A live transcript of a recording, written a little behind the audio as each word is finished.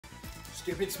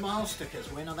Stupid Smile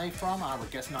stickers. When are they from? I would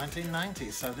guess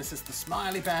 1990s. So this is the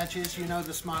smiley badges. You know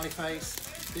the smiley face.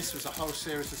 This was a whole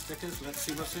series of stickers. Let's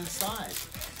see what's inside.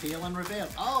 Peel and reveal.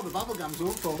 Oh, the bubblegum's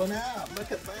all fallen out.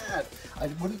 Look at that. I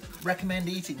wouldn't recommend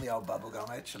eating the old bubblegum,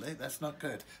 actually. That's not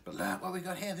good. But look what we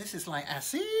got here. This is like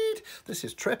acid. This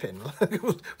is tripping.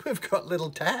 We've got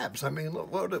little tabs. I mean,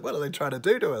 look, what are they trying to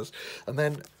do to us? And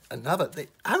then another,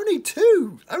 only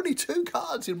two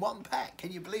cards in one pack.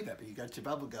 Can you believe it? But you go to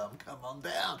bubblegum, come on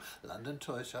down. London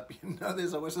Toy Shop, you know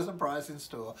there's always a surprise in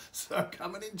store. So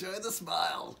come and enjoy the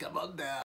smiles. Come on down.